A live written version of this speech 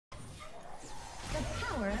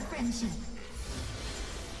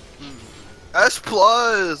S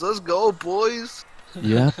plus, let's go, boys.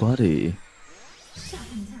 Yeah, buddy.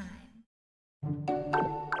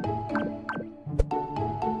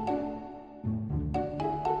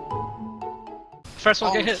 First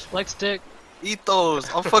one get hit, like stick. Eat those.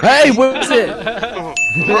 I'm fucking. Hey, where's it?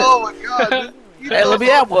 Oh my god. Dude. Hey, let me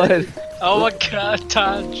have one. Oh my god,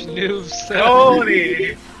 dodge noobs.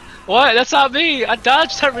 Tony! What? That's not me. I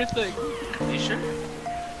dodged everything. You sure?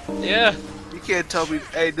 Yeah. You can't tell me.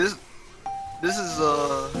 Hey, this is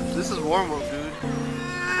warm up, dude.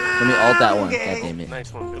 Let me alt that one. God damn it.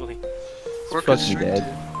 Nice one, Billy. We're Fuck me, constricted.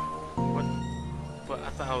 Dad. What? But I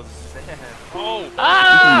thought I was sad. Oh!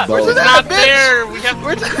 Ah! Where's Where's It's that not bitch? there! We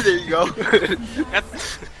have There you go.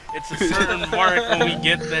 It's a certain mark when we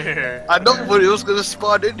get there. I know, but it was gonna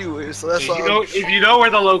spawn anyway, so that's all. If you know where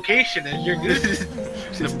the location is, you're good.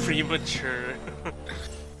 The premature.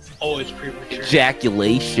 Always premature.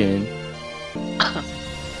 Ejaculation.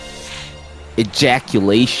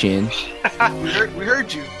 Ejaculation. We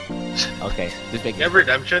heard you. Okay, just make You have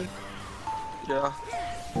redemption? Yeah.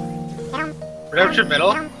 Redemption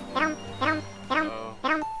middle?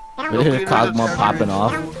 Look at Cosmo popping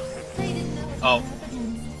off. Oh.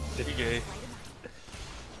 You gay.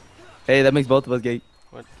 Hey, that makes both of us gay.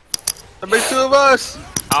 That makes two of us.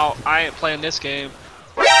 Oh, I ain't playing this game.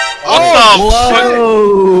 Whoa!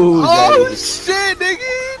 Oh shit, nigga!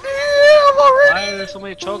 Damn, already. Why are there so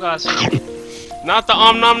many chogas here? Not the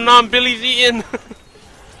nom nom Billy's eating.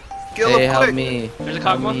 Kill Hey, him help quick. me. There's a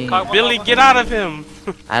Help Kog'Maw. me. Kog'Maw. Billy, get out of him.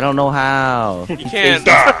 I don't know how. You can't.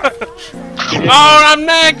 Oh, I'm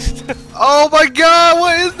next. Oh my god,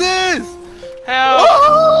 what is this? Help!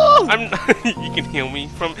 Oh! I'm. You can heal me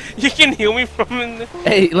from. You can heal me from.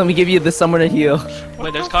 Hey, let me give you the summoner heal.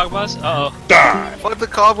 Wait, there's Kog'Maws? Uh oh. Fuck the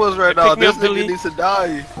cobwebs right now. Pick me This up, nigga Billy. needs to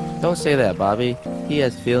die. Don't say that, Bobby. He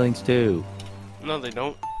has feelings too. No, they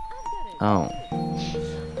don't. Oh.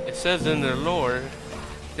 It says in their lore,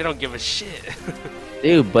 they don't give a shit.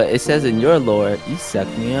 Dude, but it says in your lore, you suck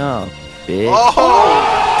me off, bitch.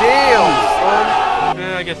 Oh, damn,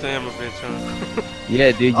 Yeah, I guess I am a bitch, huh?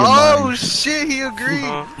 Yeah, dude, you're Oh mine. shit, he agreed.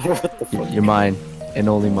 You're mine. And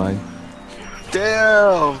only mine.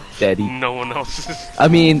 Damn. Daddy. No one else is. I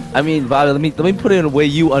mean, Bobby, let me put it in a way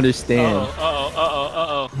you understand.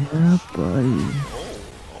 Uh-oh. Yeah, buddy.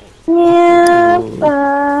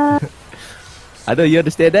 I know you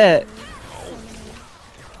understand that.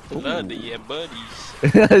 Blood, yeah,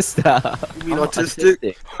 buddies. Stop. You mean I'm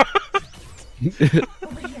autistic?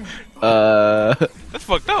 That's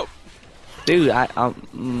fucked up. Dude, Yo,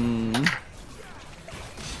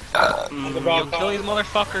 kill these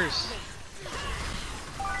motherfuckers.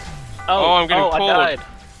 Oh, I'm getting I pulled. died.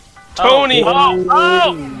 Tony! Oh!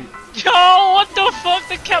 Yo, what the fuck?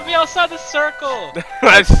 They kept me outside the circle.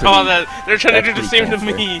 I saw that. They're trying to do the That's same pretty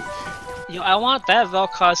to me. Yo, I want that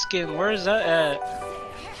Vel'Koz skin. Where is that at?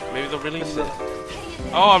 Maybe they'll release it.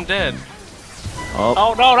 Oh, I'm dead. oh,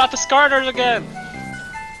 Oh no, not the SCRRRRRAH again.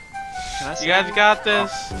 Can I see You guys that? got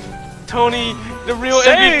this. Tony, the real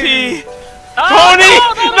Save. MVP. Ah, Tony!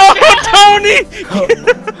 No, Tony!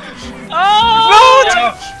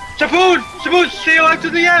 Oh! Sapoon! Sapoon, stay alive to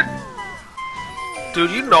the end!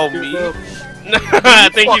 Dude, you know me. I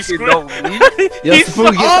think fucking you screwed know me. Yo, He's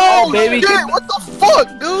Sapoon, get Oh, the baby. shit, what the fuck,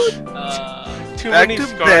 dude? Too Back many to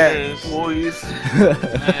scarters. back, boys.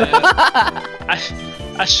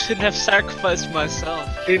 I shouldn't have sacrificed myself.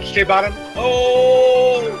 Stay bottom.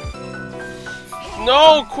 Oh!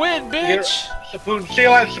 No, quit, bitch! Sapoon, stay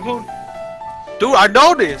alive, Sapoon! Dude, I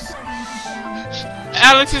know this.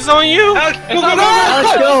 Alex is on you! Alex, go, go, go!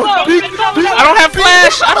 Alex, go. I don't have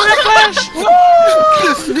flash! I don't have flash!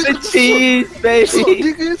 The cheese, baby.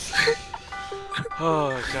 Niggas.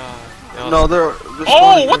 Oh god. No, they're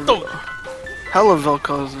Oh, what the? hella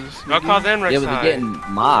Vel'Kozes. Vel'Koz and Yeah, but they're Rek'Sai. getting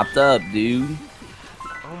mopped up, dude.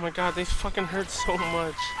 Oh my god, they fucking hurt so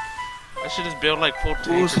much. I should just build like full tanks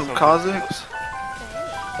Ooh, or some something. Kazakhs.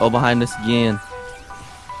 Oh, behind us again.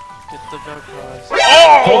 Get the Vel'Koz.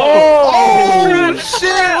 Oh,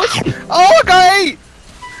 shit! Oh, I got 8!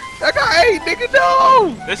 I got 8, nigga,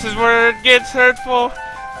 no! This is where it gets hurtful.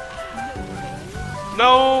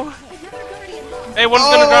 No. Hey, one's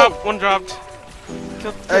gonna drop. One dropped.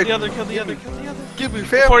 Kill Hey, the other. Kill the other. Kill the other. Give me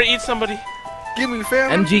fam. Before he eats somebody. Give me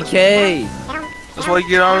fam. MGK. That's why you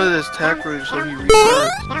get out of this tack range so he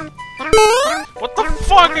restarts. What the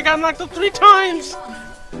fuck? I got knocked up 3 times.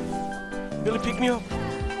 Billy, pick me up.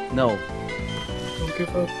 No.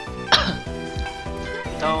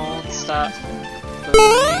 Don't stop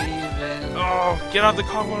believing. Oh, get out the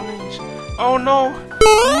Kog'Maw range. Oh no.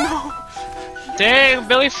 No. Dang,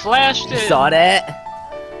 Billy flashed You it. saw that?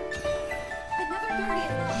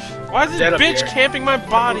 Why is this Dead up bitch here. camping my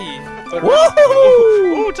body?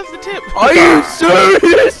 Whoa! Ooh, just the tip. Are you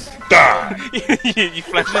serious? You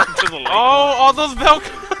flashed it into the light. Oh, all those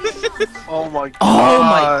Velcros. Oh my god. Oh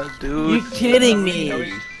my- dude. You kidding me?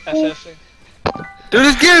 SSing. Dude,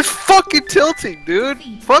 this game is fucking tilting, dude.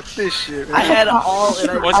 Fuck this shit. Man. I had all. And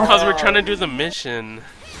I Well, it's because we're trying to do the mission.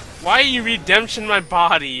 Why are you redemption my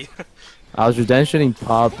body? I was redemptioning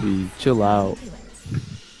Poppy. Chill out.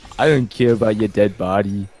 I don't care about your dead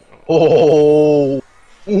body. Oh.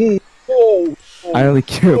 Ooh. Oh. I only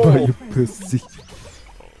care about your pussy.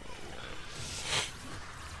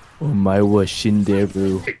 Oh my wa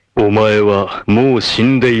shinderu. お前はもう死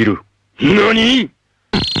んでいる。何？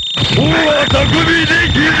おは匠で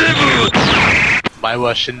ギゼブ。前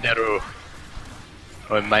は死んでる。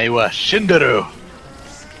お前は死んでる。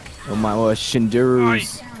 Oh my wa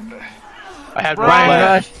shinderus. I have no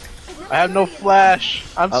Bryan. flash. I have no flash.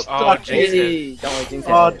 I'm Oh, stuck. Jinx did. Don't worry, Jinx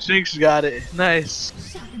Oh, had it. Jinx got it. Nice.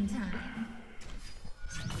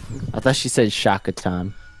 I thought she said Shaka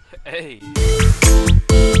time. Hey.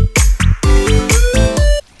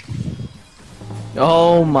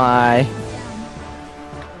 Oh my.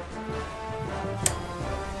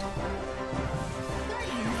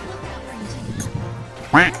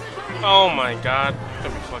 Oh my god. You gotta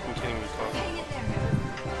be fucking kidding me, Carl.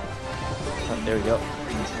 Oh, there we go.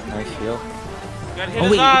 Nice heal. You gotta hit Oh,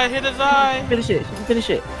 his wait. eye, hit his eye. Finish it. She can finish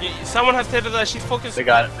it. Someone has to hit his eye. She's focused. They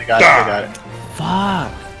got it. They got it. They got it.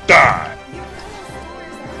 Fuck.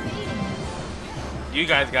 You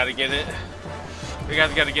guys gotta get it. You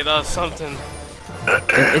guys gotta get us something.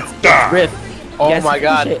 It's Rift. Oh Yes, my finish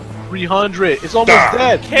god. it. 300. It's almost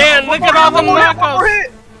dead. Can look at all the One more knockups.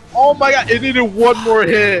 hit. Oh my god. It needed one more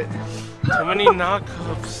hit. Too many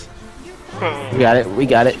knockups. We got it. We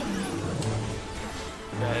got it.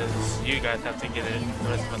 Guys, you guys have to get it. The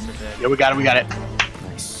rest of us are dead. Yeah, we got it. We got it.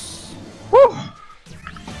 Nice. Woo.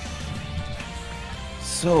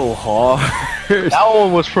 So hard. That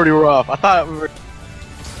one was pretty rough. I thought we were.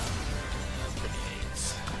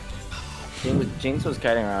 Jinx was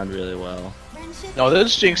kiting around really well. No,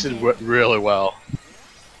 this Jinx did really well.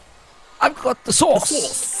 I've got the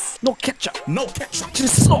sauce. No ketchup. No ketchup.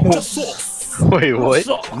 Just sauce. Just sauce. Wait, what?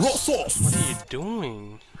 Raw sauce. What are you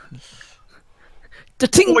doing? The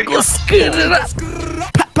ting was good.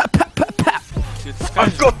 Pap, pap, pap, pap, pap. Dude, this I've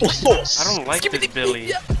guy's, got the sauce. I don't like this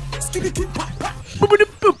Billy.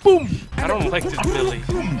 Boom, boom. I don't like this Billy.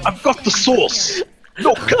 I've got the sauce.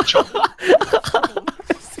 No ketchup.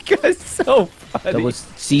 This guy's so funny. That was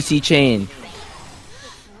CC chain.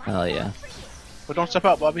 Hell yeah. But don't step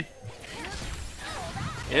out, Bobby.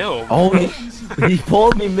 Ew. Oh, he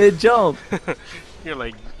pulled me mid jump. You're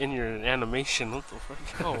like in your animation. What the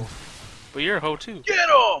fuck? Oh. But you're a hoe too. Get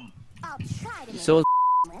him! So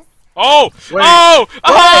Oh! Wait. Oh!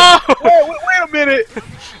 Oh! Wait a minute!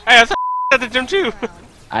 Hey, I saw at the gym too.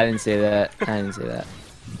 I didn't say that. I didn't say that.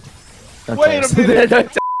 Don't Wait tell a us minute. that.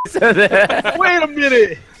 Don't tell us that. Wait a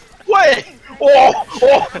minute! Wait!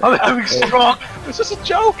 Oh! I'm having stroke! It's just a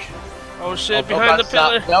joke! Oh shit! Behind the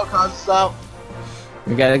pillar. Velcron's stop.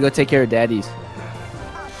 We gotta go take care of daddies.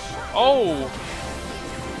 Oh!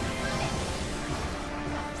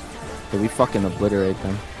 Did we fucking obliterate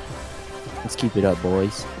them? Let's keep it up,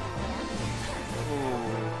 boys. Ooh.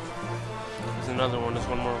 There's another one. There's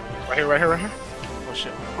one more. Right here, right here, right here. Oh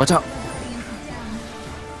shit! Watch out!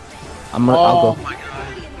 I'll go. my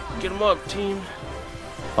god. Get him up, team.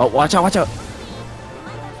 Oh, watch out! Watch out!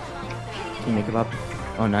 Can you make it up?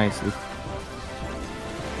 Oh, nice.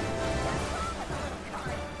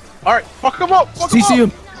 Alright, fuck him up! Fuck CC him him!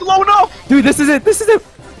 up! It's low enough! Dude, this is it! This is it!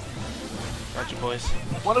 Got you, boys.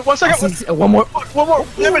 One second! One more. One more!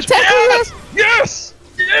 Damage! Yes! Yes!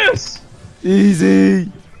 Yes!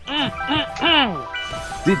 Easy!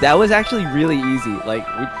 Dude, that was actually really easy. Like,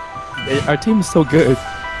 our team is so good.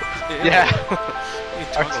 Yeah.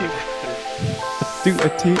 Our team. Dude, our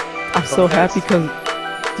team. I'm so happy because.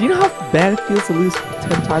 Do you know how bad it feels to lose 10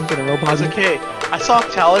 times in a row, It's Bobby? okay. I saw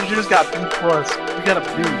challengers got B+. We got a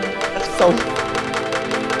B. That's so.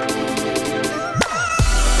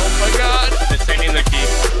 Oh my god! It's taking the key.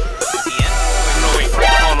 The end? Wait, no, wait.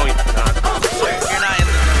 Oh no, you're not. You're not in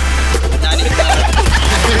the... Not even...